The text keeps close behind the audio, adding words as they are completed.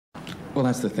Well,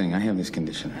 that's the thing. I have this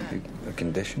condition. A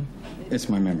condition? It's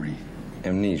my memory.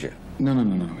 Amnesia.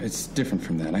 No. It's different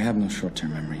from that. I have no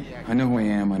short-term memory. I know who I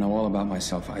am. I know all about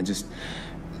myself.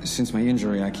 Since my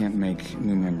injury, I can't make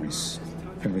new memories.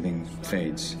 Everything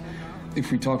fades.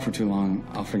 If we talk for too long,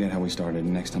 I'll forget how we started.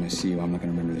 And next time I see you, I'm not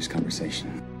going to remember this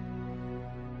conversation.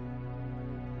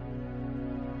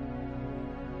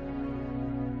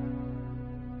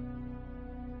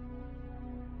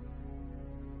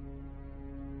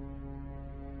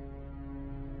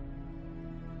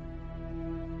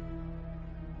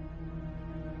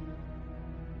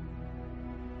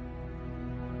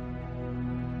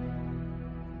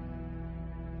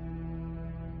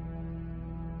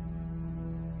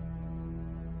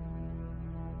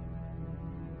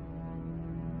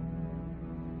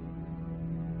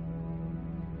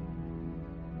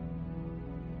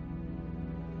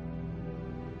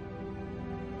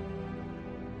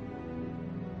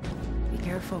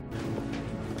 Careful.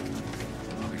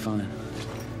 I'll be fine.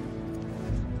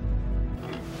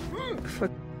 What the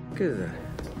fuck is that?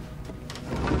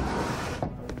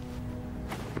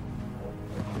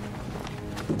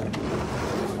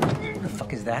 What the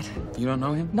fuck is that? You don't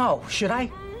know him? No, should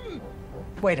I?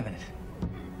 Wait a minute.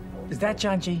 Is that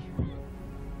John G?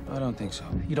 I don't think so.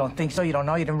 You don't think so? You don't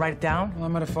know? You didn't write it down? Well, I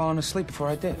might have fallen asleep before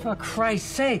I did. For Christ's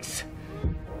sakes.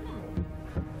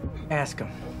 Ask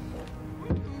him.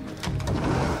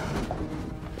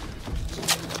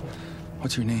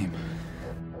 What's your name?